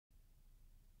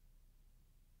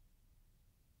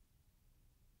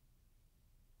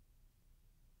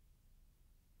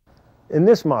In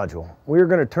this module, we are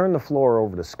going to turn the floor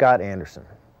over to Scott Anderson.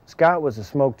 Scott was a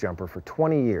smoke jumper for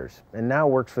 20 years and now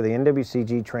works for the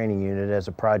NWCG training unit as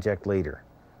a project leader.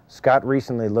 Scott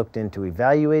recently looked into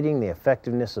evaluating the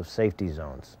effectiveness of safety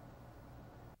zones.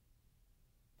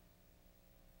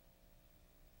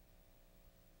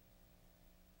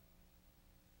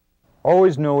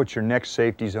 Always know what your next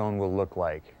safety zone will look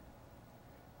like.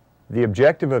 The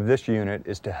objective of this unit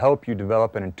is to help you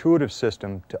develop an intuitive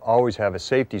system to always have a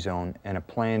safety zone and a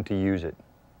plan to use it.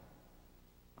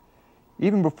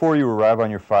 Even before you arrive on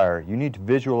your fire, you need to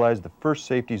visualize the first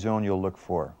safety zone you'll look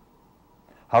for.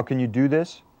 How can you do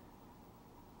this?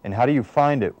 And how do you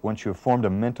find it once you have formed a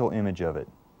mental image of it?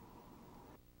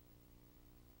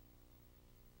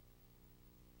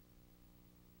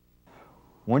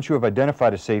 Once you have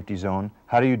identified a safety zone,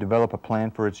 how do you develop a plan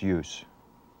for its use?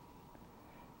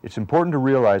 It's important to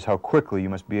realize how quickly you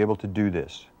must be able to do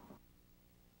this.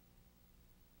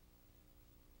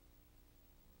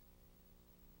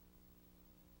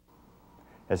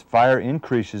 As fire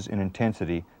increases in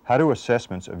intensity, how do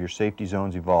assessments of your safety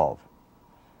zones evolve?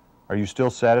 Are you still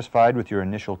satisfied with your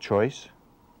initial choice?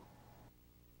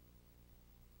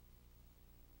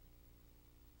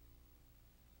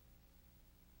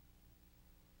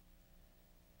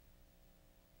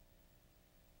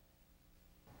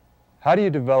 How do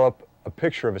you develop a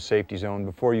picture of a safety zone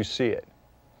before you see it?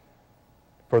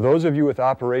 For those of you with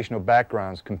operational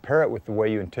backgrounds, compare it with the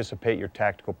way you anticipate your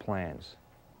tactical plans.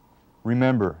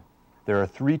 Remember, there are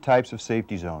 3 types of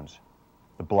safety zones: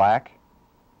 the black,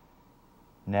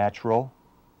 natural,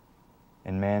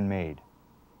 and man-made.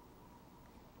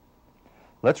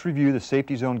 Let's review the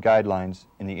safety zone guidelines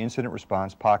in the Incident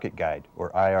Response Pocket Guide,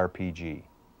 or IRPG.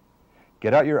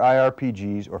 Get out your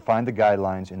IRPGs or find the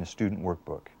guidelines in the student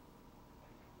workbook.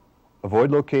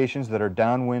 Avoid locations that are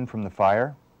downwind from the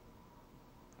fire.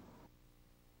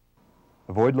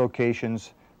 Avoid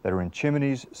locations that are in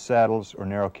chimneys, saddles, or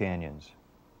narrow canyons.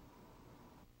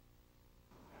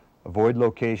 Avoid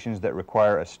locations that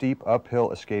require a steep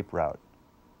uphill escape route.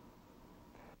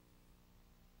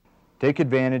 Take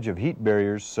advantage of heat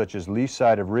barriers such as lee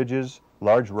side of ridges,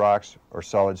 large rocks, or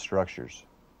solid structures.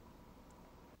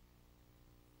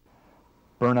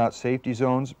 Burn out safety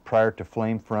zones prior to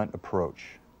flame front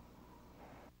approach.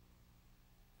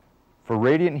 For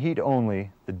radiant heat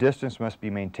only, the distance must be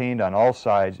maintained on all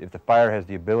sides if the fire has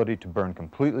the ability to burn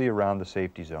completely around the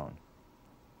safety zone.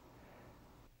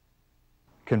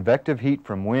 Convective heat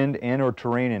from wind and/or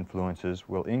terrain influences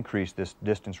will increase this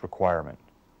distance requirement.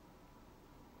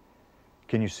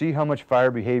 Can you see how much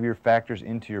fire behavior factors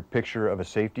into your picture of a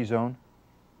safety zone?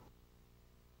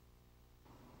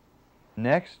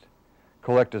 Next,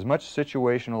 collect as much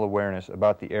situational awareness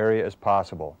about the area as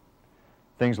possible.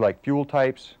 Things like fuel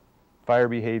types, fire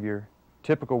behavior,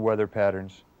 typical weather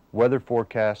patterns, weather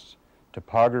forecasts,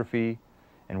 topography,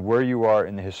 and where you are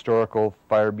in the historical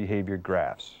fire behavior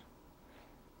graphs.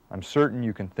 I'm certain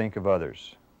you can think of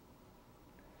others.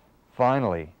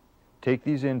 Finally, take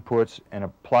these inputs and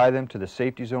apply them to the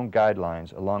safety zone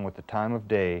guidelines along with the time of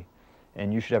day,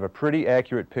 and you should have a pretty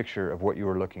accurate picture of what you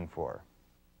are looking for.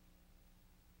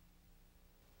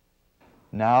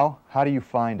 Now, how do you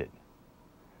find it?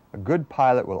 A good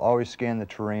pilot will always scan the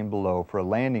terrain below for a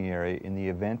landing area in the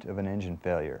event of an engine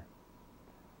failure.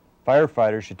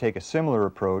 Firefighters should take a similar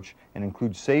approach and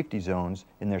include safety zones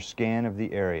in their scan of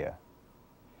the area.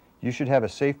 You should have a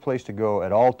safe place to go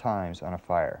at all times on a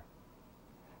fire.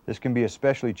 This can be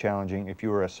especially challenging if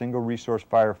you are a single resource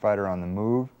firefighter on the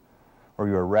move or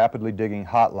you are rapidly digging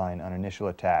hotline on initial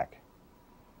attack.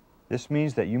 This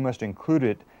means that you must include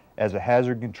it as a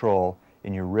hazard control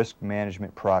in your risk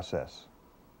management process.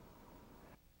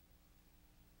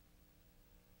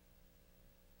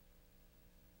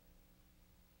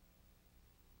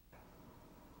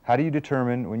 How do you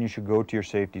determine when you should go to your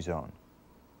safety zone?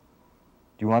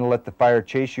 Do you want to let the fire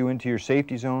chase you into your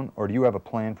safety zone, or do you have a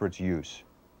plan for its use?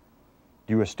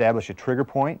 Do you establish a trigger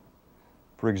point?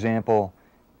 For example,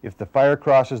 if the fire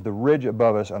crosses the ridge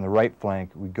above us on the right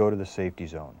flank, we go to the safety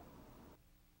zone.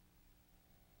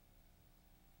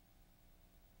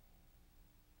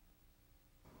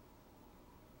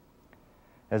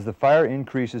 As the fire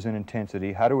increases in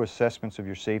intensity, how do assessments of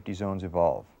your safety zones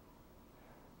evolve?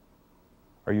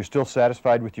 Are you still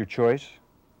satisfied with your choice?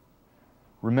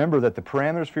 Remember that the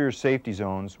parameters for your safety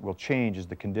zones will change as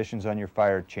the conditions on your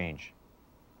fire change.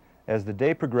 As the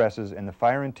day progresses and the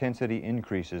fire intensity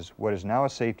increases, what is now a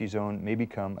safety zone may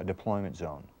become a deployment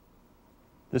zone.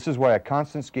 This is why a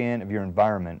constant scan of your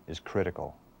environment is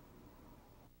critical.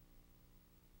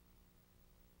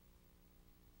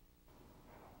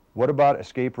 What about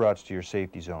escape routes to your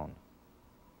safety zone?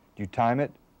 Do you time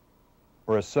it?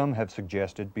 or as some have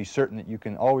suggested, be certain that you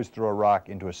can always throw a rock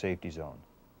into a safety zone.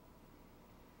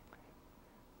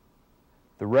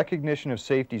 The recognition of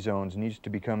safety zones needs to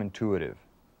become intuitive.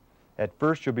 At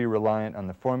first, you'll be reliant on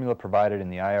the formula provided in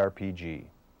the IRPG.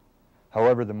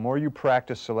 However, the more you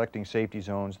practice selecting safety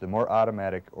zones, the more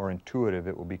automatic or intuitive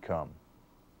it will become.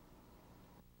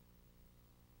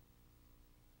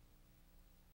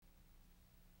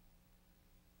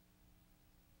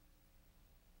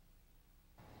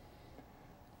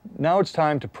 Now it's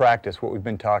time to practice what we've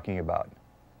been talking about.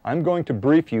 I'm going to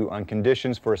brief you on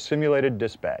conditions for a simulated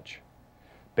dispatch.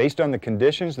 Based on the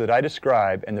conditions that I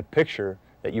describe and the picture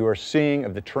that you are seeing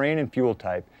of the terrain and fuel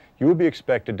type, you will be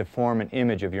expected to form an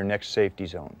image of your next safety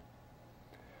zone.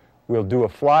 We'll do a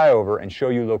flyover and show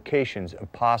you locations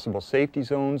of possible safety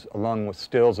zones along with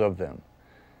stills of them.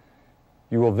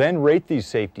 You will then rate these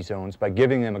safety zones by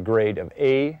giving them a grade of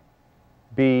A,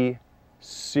 B,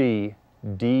 C,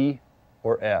 D,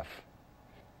 or F.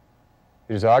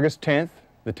 It is August 10th.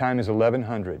 The time is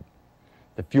 1100.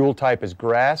 The fuel type is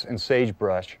grass and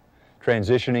sagebrush,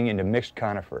 transitioning into mixed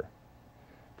conifer.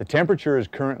 The temperature is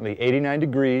currently 89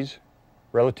 degrees.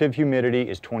 Relative humidity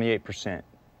is 28%.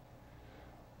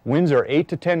 Winds are 8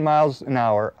 to 10 miles an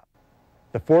hour.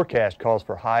 The forecast calls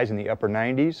for highs in the upper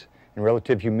 90s and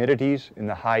relative humidities in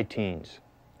the high teens.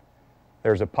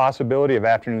 There's a possibility of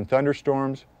afternoon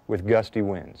thunderstorms with gusty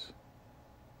winds.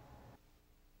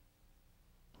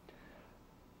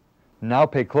 Now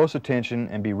pay close attention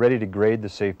and be ready to grade the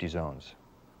safety zones.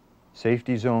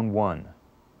 Safety Zone 1.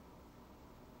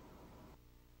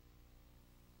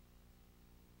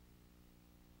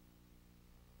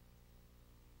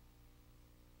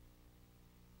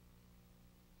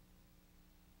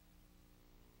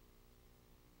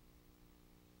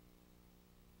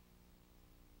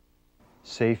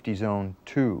 Safety Zone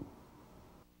 2.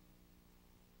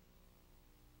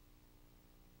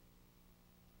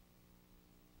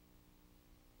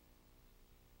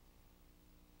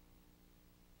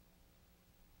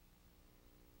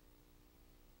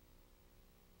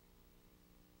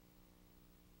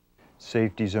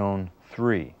 Safety Zone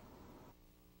 3.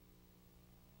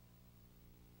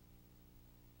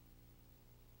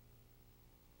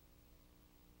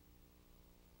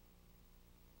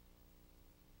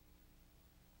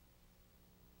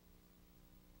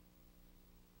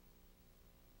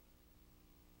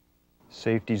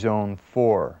 Safety Zone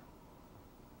 4.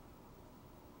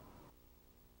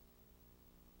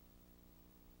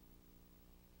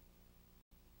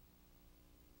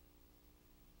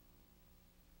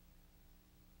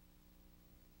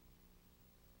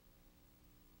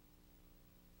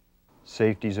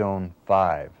 Safety Zone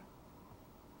 5.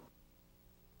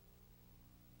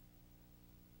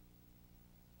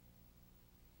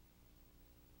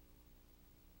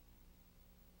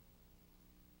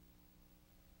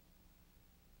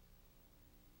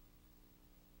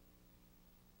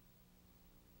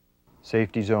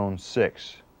 Safety Zone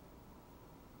 6.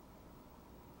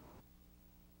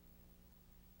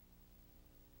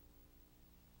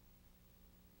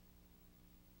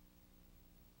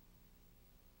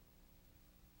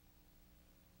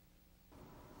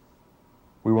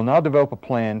 We will now develop a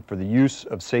plan for the use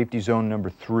of Safety Zone number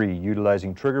 3,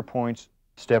 utilizing trigger points.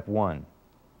 Step 1.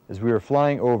 As we are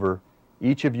flying over,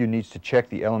 each of you needs to check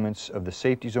the elements of the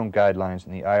Safety Zone guidelines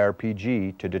in the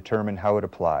IRPG to determine how it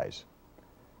applies.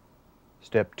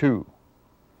 Step 2.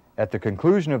 At the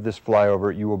conclusion of this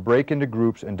flyover, you will break into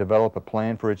groups and develop a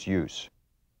plan for its use.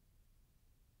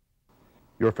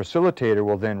 Your facilitator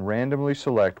will then randomly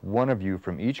select one of you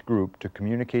from each group to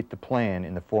communicate the plan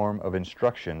in the form of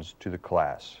instructions to the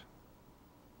class.